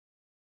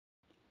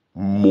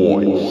My son,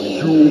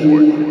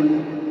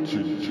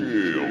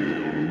 today I'm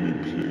gonna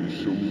be playing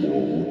some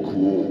Mario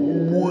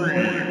Kart.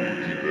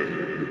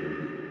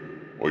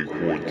 I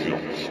heard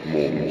Jack's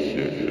mom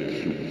said that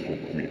she would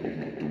hook me up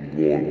with the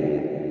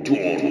one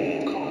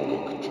Donald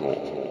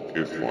character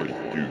if I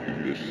do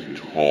this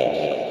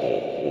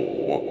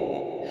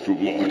task. So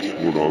that's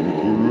what I'm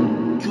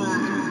gonna do.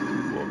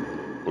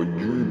 And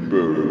you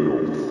better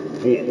not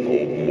fuck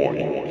up my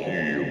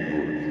game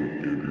like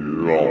you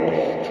did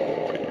last time.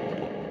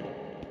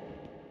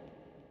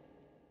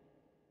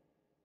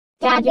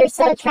 Dad, you're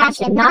so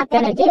trash and not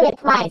gonna do it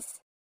twice.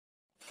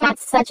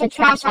 That's such a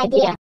trash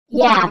idea.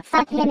 Yeah,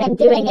 fuck him and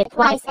doing it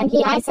twice and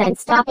he isn't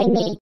stopping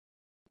me.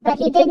 But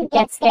he didn't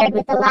get scared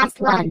with the last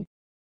one.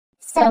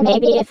 So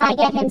maybe if I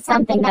get him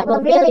something that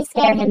will really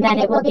scare him, then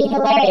it will be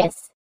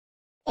hilarious.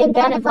 I'm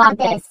gonna vlog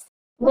this.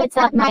 What's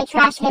up, my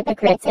trash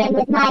hypocrites, and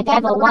with my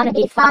devil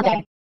wannabe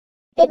father?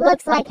 It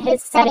looks like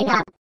he's setting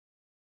up.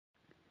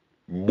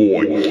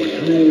 My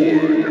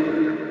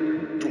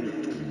son,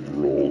 don't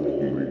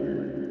vlog me.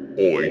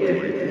 I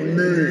don't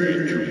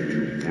need you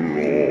to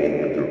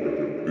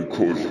vlog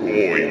because I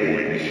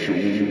will be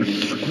showing the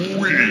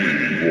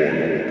screen while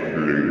I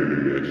play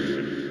this.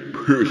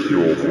 Piss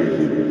off and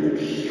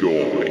go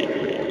outside.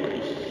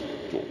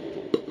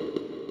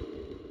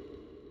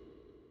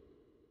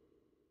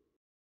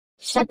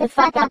 Shut the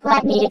fuck up,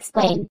 let me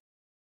explain.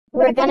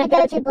 We're gonna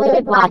go to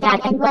Blue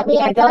Dad, and what we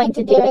are going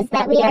to do is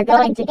that we are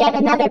going to get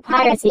another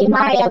Piracy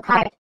Mario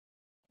Kart.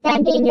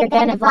 Then Bean, you're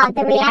gonna vlog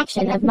the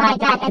reaction of my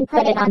dad and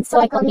put it on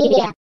social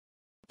media.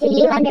 Do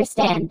you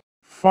understand?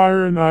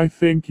 Fire, and I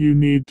think you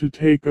need to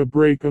take a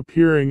break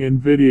appearing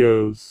in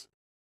videos.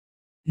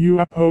 You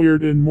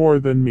appeared in more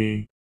than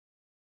me.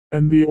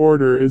 And the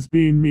order is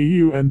being me,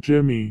 you, and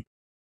Jimmy.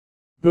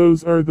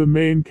 Those are the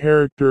main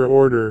character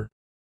order.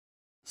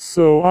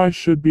 So I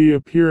should be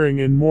appearing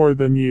in more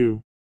than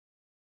you.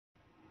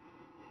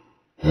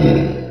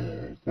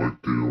 Like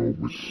they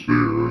always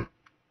say,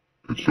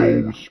 it's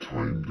always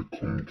time to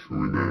come to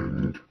an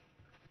end.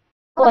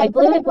 Boy,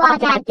 Blue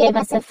Dad, give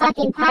us a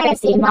fucking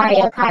Piracy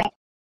Mario Kart.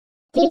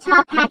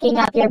 Stop packing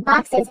up your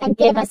boxes and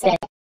give us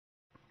it.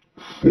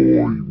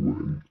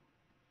 Fine,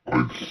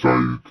 I've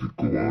decided to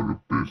go out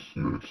of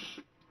business.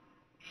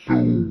 So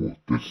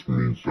this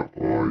means that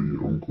I am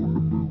going to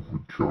move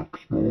with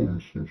Jack's mom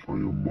since I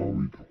am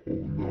married to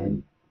her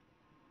now.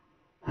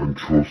 And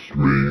trust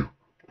me,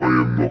 I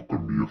am not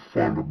going to be a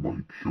fan of my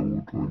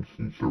children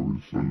since there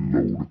is a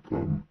load of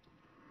them.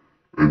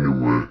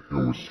 Anyway, it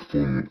was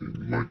fun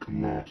like it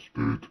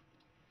lasted.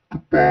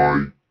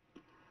 Goodbye.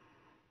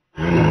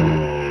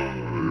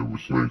 It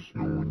was nice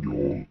knowing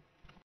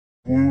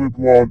y'all.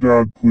 Blue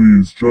Dad,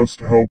 please just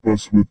help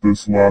us with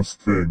this last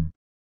thing.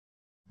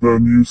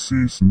 Then you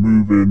cease and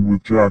move in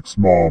with Jack's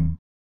mom.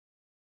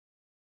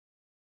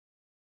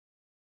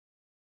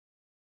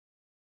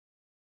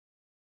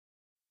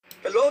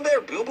 Hello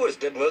there, Blue Boys,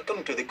 and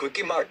welcome to the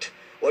Quickie Mart.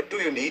 What do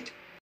you need?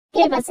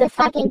 Give us a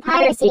fucking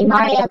Piracy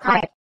Mario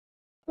Kart.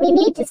 We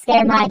need to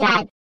scare my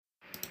dad.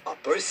 A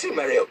Percy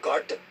Mario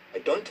Kart? I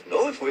don't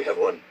know if we have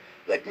one.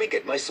 Let me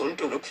get my son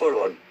to look for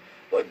one.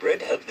 Boy,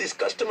 Brett, help these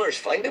customers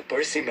find a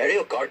Percy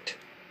Mario Kart.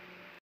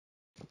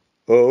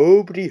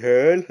 Oh, bloody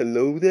hell,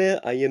 hello there,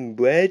 I am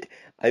Brad.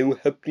 I will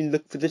help you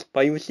look for this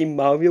Piracy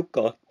Mario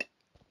Kart.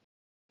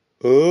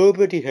 Oh,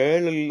 bloody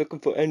hell, are you looking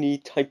for any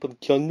type of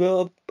genre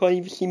of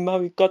Piracy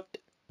Mario Kart?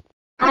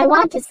 I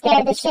want to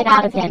scare the shit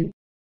out of him.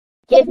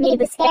 Give me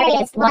the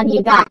scariest one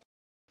you got.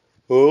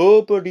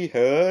 Oh, bloody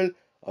hell,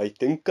 I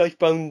think I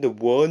found the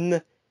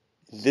one.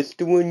 Is this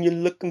the one you're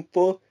looking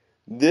for?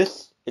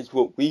 This is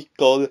what we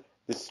call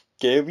the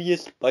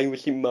scariest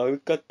Piracy Mario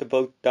Kart of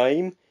all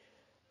time.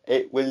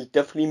 It will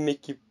definitely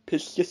make you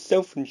piss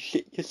yourself and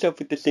shit yourself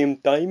at the same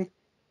time.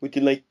 Would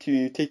you like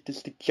to take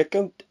this to check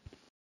out?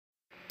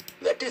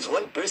 That is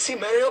one Percy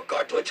Mario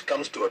Kart, which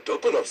comes to a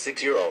total of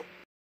 €6.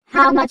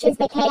 How much is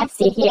the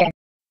KFC here?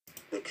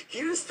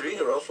 Here is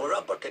 €3 for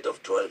a bucket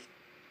of 12.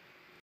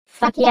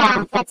 Fuck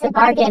yeah, that's a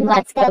bargain,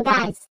 let's go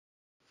guys.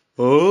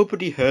 Oh,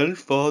 bloody hell,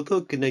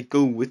 father, can I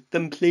go with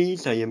them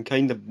please? I am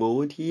kind of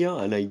bored here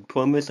and I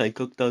promise I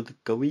cooked out the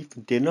curry for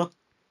dinner.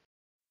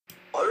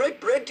 Alright,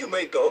 Brett, you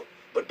may go,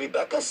 but be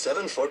back at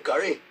 7 for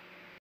curry.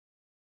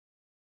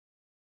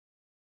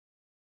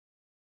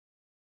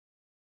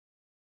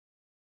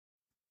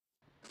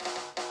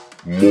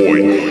 My son,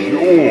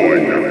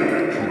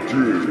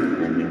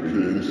 today I'm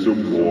playing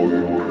some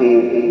Mario Kart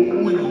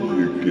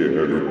Wii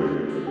again.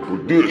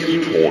 But this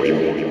time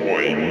I'm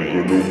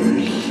gonna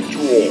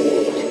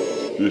restart.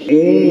 This oh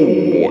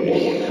my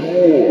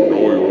son, I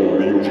will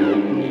be a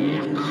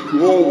new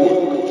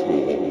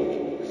character.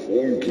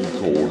 Funky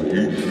Kong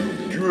is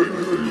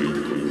definitely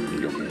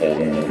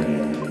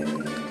hungry.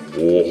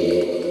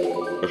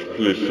 Oh, let's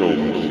play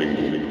some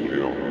single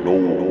player. No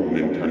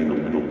Nintendo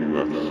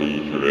WFC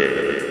today.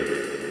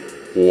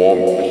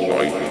 Oh,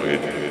 I'm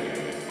excited.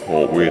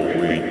 Can't wait to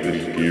beat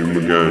this game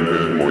again.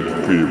 This is my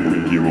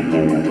favorite game of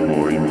all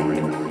time.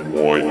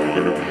 I'm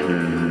gonna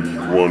choose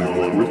one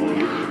quick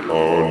and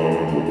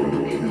I'm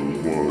gonna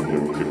choose one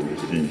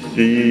PC.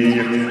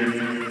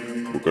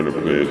 We're gonna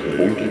play as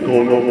Funky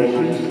Kong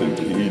obviously, since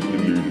he's the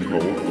new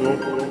character.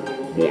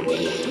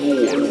 What's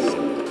yours?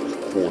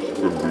 Of course,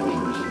 we're gonna be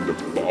using the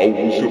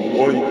Bowser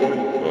bike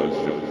as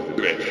the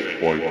best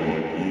bike in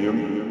the game.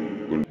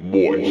 But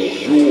what's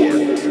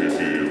yours to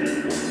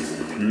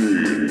do?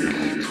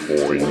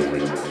 Play this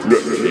time.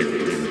 Let me finish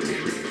it.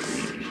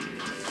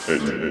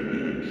 And then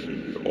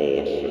he's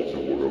asses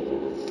or whatever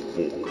the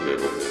fuck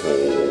they're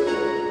called.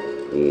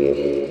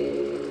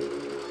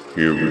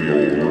 Here we go,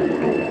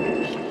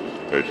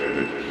 it's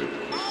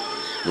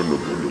gonna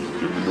be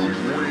giving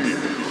away.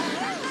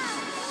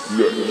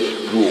 Let's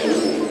go.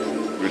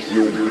 There's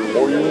no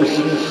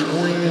piracy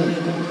screen,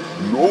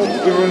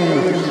 nothing.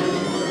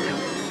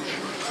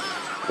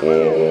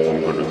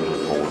 I'm gonna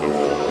hold them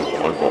off.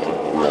 I got a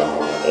block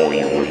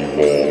ivory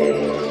ball.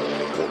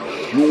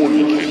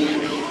 Surely can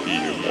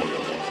here,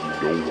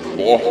 no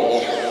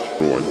boss.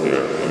 Right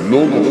there,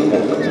 another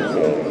fucking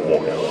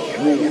ball.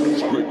 Surely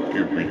quit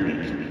giving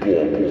these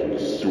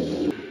bombs so.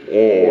 Oh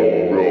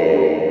no,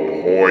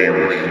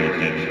 piracy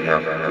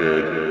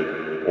detected.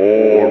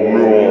 Oh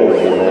no,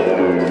 we're not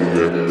doing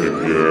this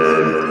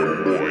again.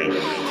 My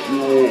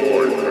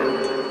sword.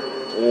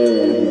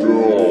 Oh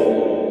no.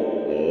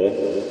 Oh,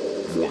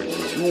 my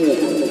sword.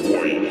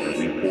 Why is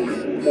he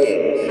putting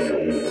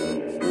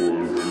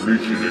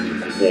Mission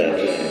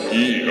across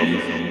game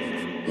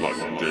like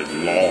the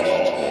last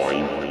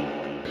time.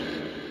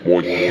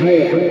 My sword.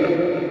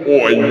 I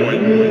won.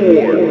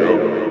 Yippee.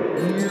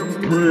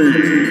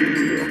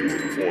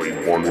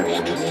 I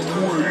managed to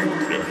win.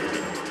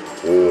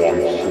 Oh, I'm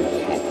so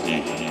happy.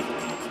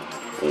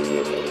 Oh,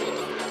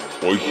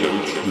 I said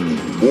two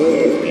more.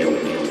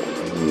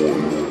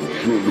 One.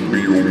 Should be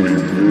only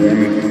one.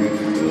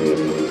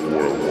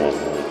 Oh, well,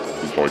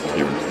 if I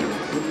came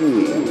first.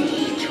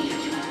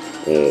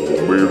 Oh,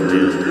 maybe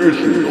it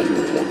isn't a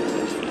one.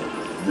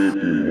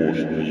 Maybe it was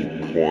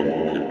the planet.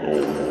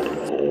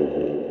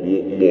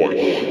 Oh, my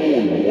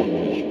son,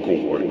 what is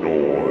going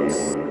on?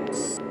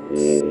 That's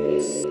not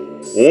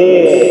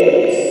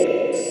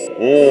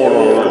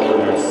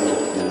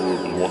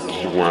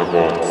good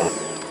whatsoever.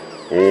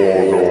 Oh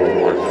no,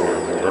 I can't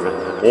get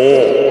it.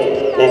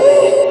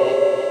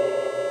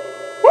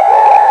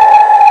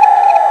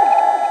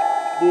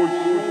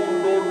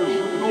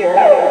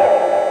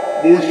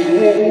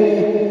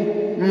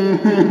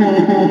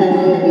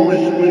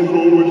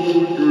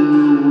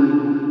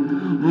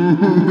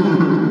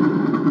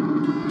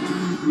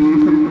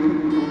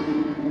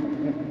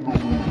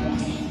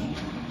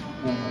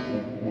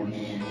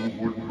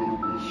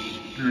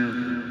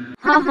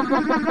 Ha ha ha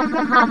ha ha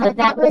ha ha,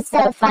 that was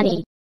so funny.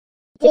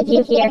 Did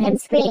you hear him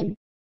scream?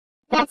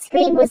 That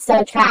scream was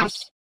so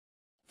trash.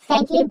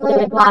 Thank you, Blue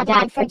and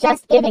Dad, for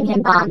just giving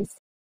him bombs.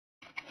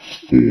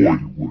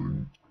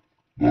 Fine,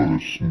 that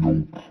is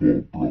no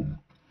problem.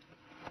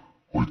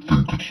 I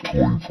think it's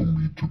time for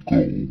me to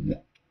go.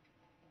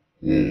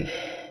 Oh,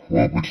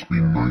 well, it's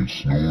been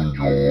nice knowing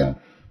y'all.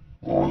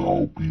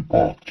 I'll be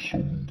back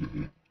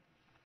someday.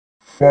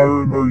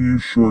 Byron, are you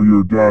sure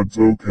your dad's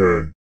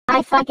okay?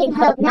 I fucking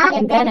hope not.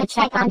 I'm gonna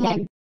check on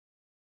him.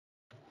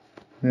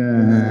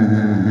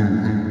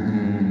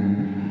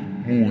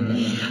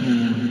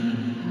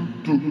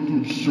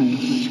 That's so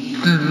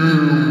scary.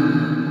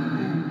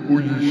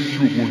 Are you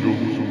sure that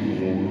was a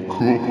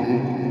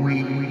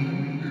recovery?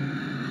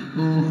 I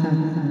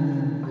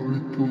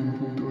don't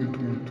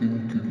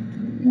think it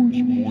was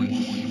my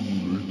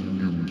son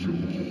that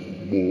used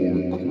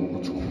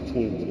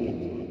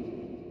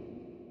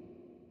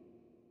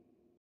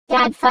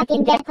Dad,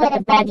 fucking get put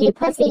to bed, you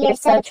pussy. You're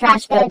so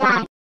trash. Go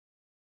die.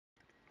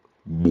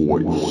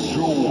 my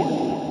son.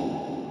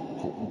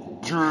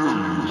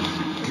 Damn, you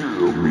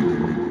scare me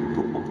like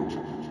that.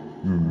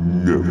 You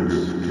never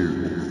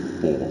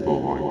scared a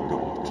father like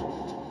that.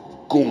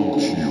 Go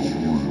to your